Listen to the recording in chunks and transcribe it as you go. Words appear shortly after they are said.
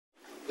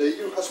The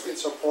EU has been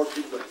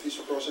supporting the peace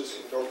process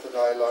in Northern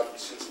Ireland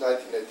since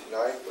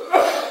 1989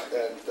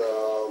 and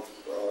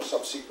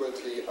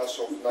subsequently as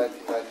of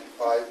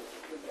 1995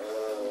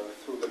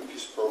 through the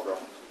peace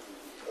programme.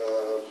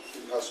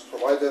 It has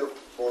provided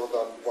more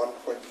than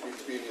 1.3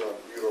 billion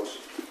euros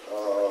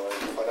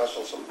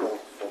financial support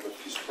for the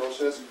peace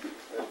process,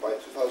 and by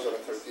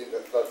 2013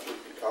 that will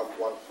become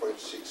 1.6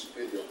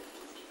 billion.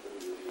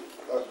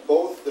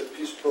 Both the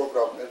peace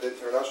programme and the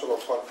International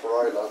Fund for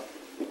Ireland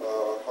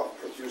have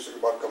produced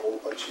remarkable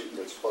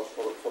achievements, but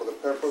for the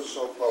purpose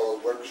of our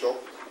workshop,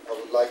 I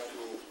would like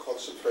to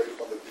concentrate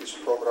on the peace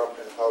programme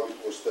and how it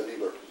was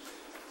delivered.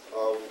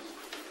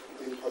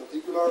 In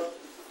particular,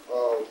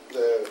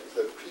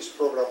 the peace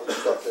programme, which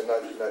started in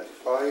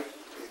 1995,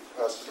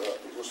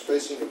 it was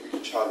facing a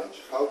big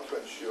challenge: how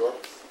to ensure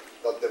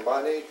that the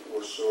money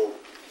was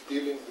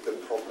dealing with the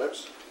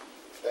problems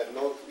and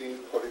not being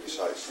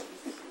politicized.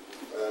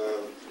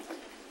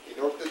 In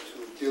order to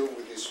deal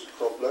with this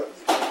problem,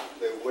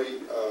 the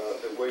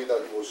way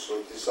that it was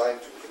designed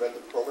to implement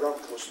the program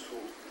was to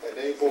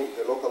enable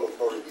the local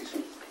authorities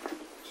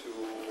to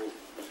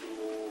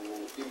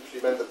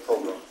implement the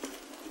program.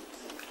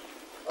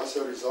 As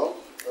a result,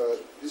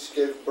 this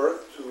gave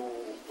birth to,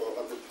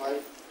 at the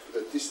time, to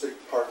the district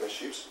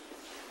partnerships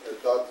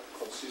that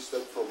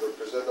consisted from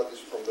representatives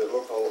from the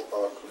local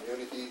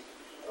community,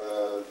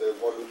 the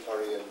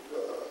voluntary and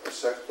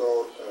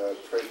sector,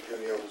 trade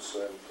unions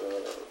and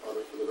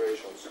other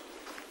federations.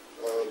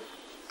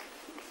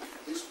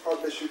 These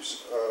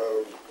partnerships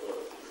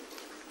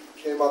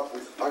came up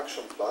with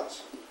action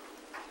plans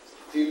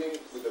dealing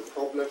with the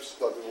problems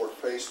that we were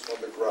faced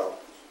on the ground.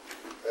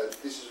 And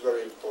this is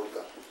very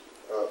important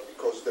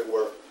because the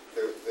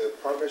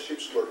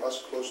partnerships were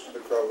as close to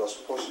the ground as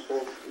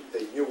possible.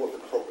 They knew what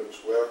the problems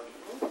were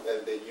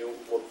and they knew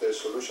what the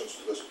solutions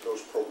to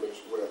those problems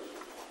were.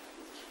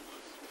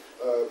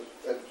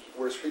 And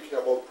we're speaking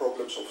about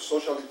problems of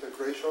social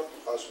integration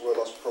as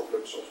well as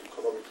problems of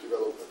economic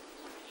development.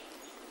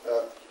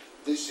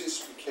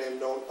 This became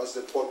known as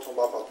the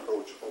bottom-up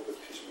approach of the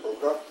peace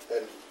program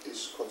and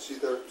is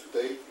considered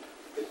today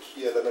the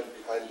key element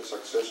behind the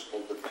success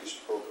of the peace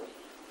program.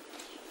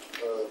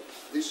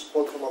 This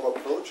bottom-up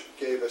approach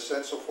gave a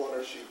sense of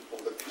ownership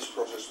of the peace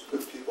process to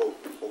the people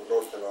of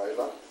Northern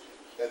Ireland,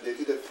 and they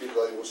didn't feel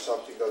that it was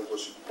something that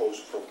was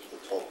imposed from the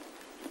top.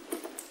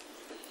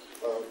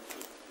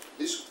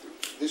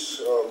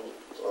 This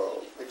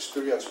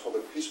experience for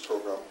the peace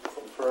program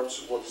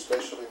confirms what is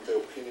mentioned in the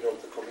opinion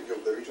of the Committee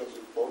of the Regions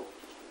report,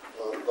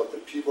 that the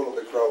people on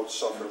the ground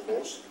suffer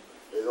most.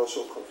 It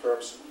also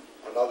confirms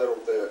another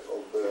of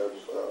the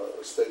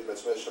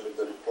statements mentioned in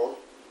the report,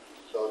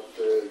 that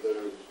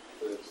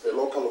the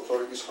local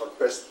authorities are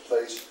best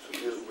placed to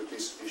deal with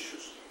these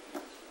issues.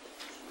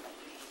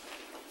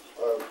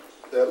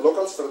 The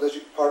local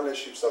strategic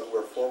partnerships that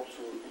were formed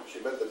to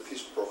implement the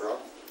peace program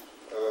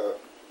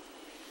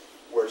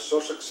were so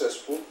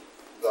successful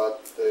that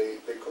they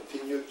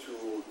continue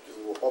to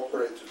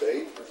operate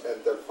today,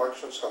 and their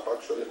functions have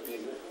actually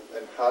been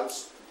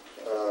enhanced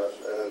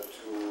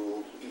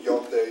to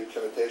beyond the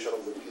implementation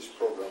of the peace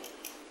program.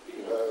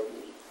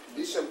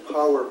 This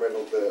empowerment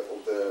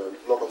of the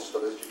local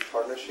strategic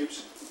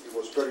partnerships, it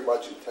was very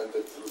much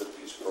intended through the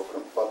peace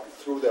program, but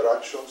through their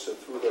actions and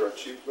through their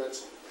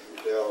achievements,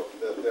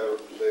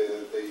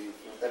 they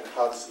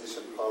enhance this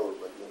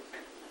empowerment.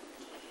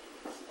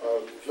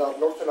 Now,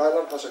 Northern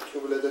Ireland has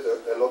accumulated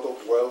a lot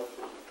of wealth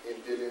in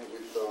dealing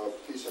with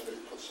peace and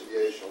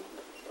reconciliation,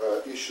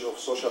 issues of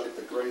social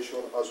integration,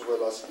 as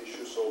well as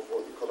issues of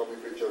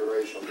economic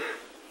regeneration.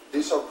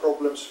 These are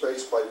problems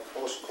faced by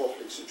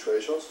post-conflict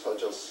situations,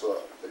 such as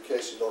the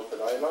case in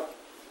Northern Ireland,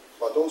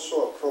 but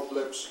also are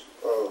problems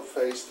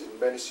faced in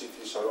many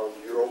cities around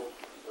Europe,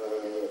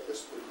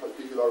 in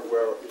particular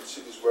in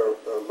cities where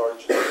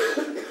large number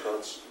of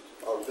immigrants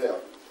are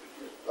there.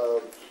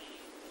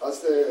 As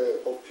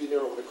the opinion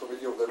of the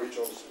Committee of the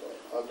Regions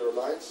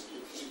underlines,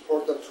 it is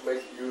important to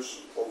make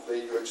use of the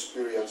EU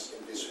experience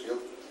in this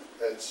field,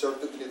 and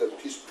certainly the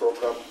peace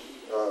program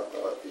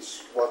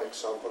is one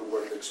example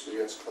where the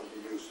experience can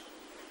be used.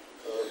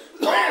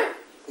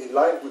 In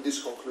line with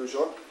this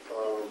conclusion,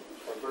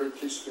 I'm very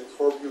pleased to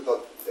inform you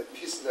that a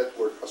peace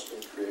network has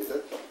been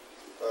created.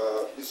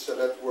 This is a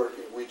network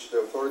in which the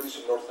authorities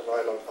in Northern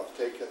Ireland have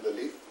taken the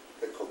lead.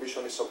 The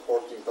Commission is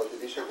supporting that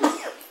initiative,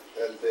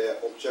 and the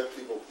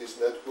objective of this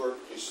network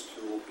is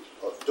to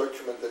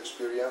document the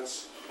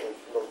experience of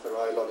Northern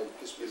Ireland in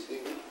peace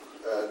building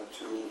and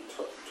to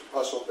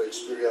pass on the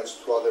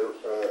experience to other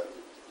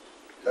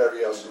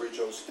areas,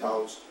 regions,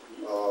 towns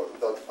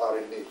that are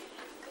in need.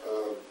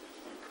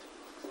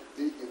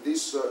 In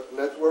this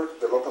network,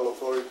 the local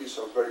authorities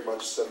are very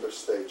much center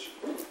stage.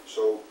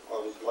 So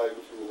I would like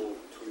to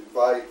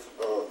invite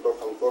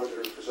local authority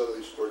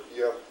representatives who are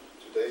here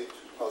today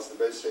to pass the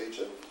message,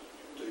 and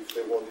if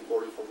they want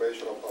more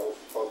information about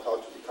how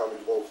to become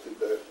involved in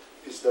the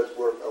peace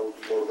network, I would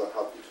be more than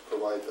happy to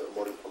provide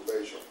more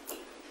information.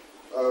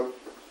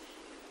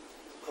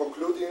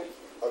 Concluding,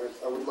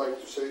 I would like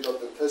to say that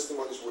the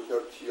testimonies we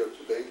heard here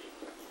today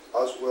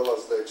as well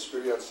as the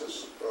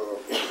experiences from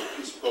the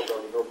peace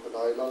program in Northern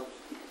Ireland,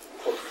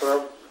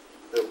 confirm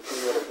the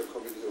opinion of the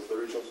Committee of the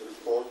Regions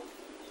report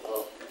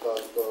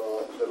that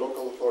the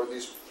local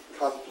authorities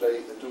can play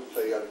and do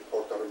play an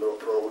important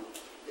role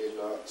in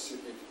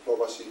civil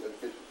diplomacy and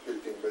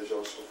building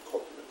measures of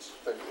confidence.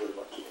 Thank you very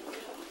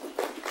much.